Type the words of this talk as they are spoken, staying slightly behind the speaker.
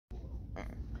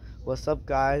What's up,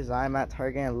 guys? I'm at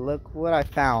Target and look what I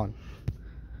found.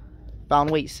 Found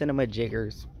weight cinema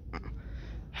jiggers.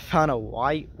 I found a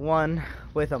white one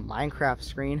with a Minecraft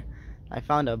screen. I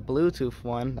found a Bluetooth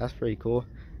one. That's pretty cool.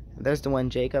 And there's the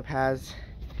one Jacob has.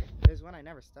 There's one I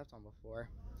never stepped on before.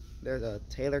 There's a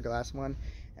Taylor glass one,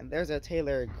 and there's a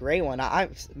Taylor gray one. I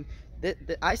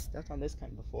stepped on this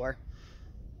kind before.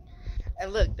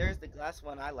 And look, there's the glass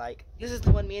one I like. This is the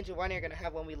one me and Giovanni are gonna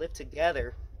have when we live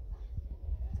together.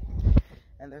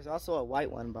 And there's also a white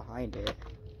one behind it.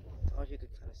 I don't know if you could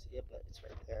kind of see it, but it's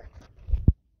right there.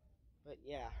 But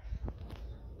yeah,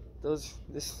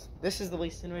 this is the way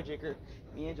cinema jigger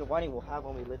me and Giovanni will have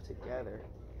when we live together.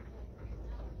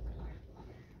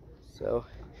 So,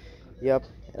 yep.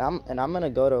 And I'm gonna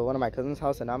go to one of my cousin's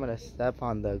house and I'm gonna step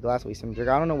on the glass weight cinema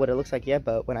jigger. I don't know what it looks like yet,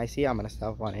 but when I see it, I'm gonna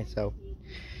step on it. So,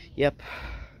 yep.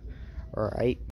 All right.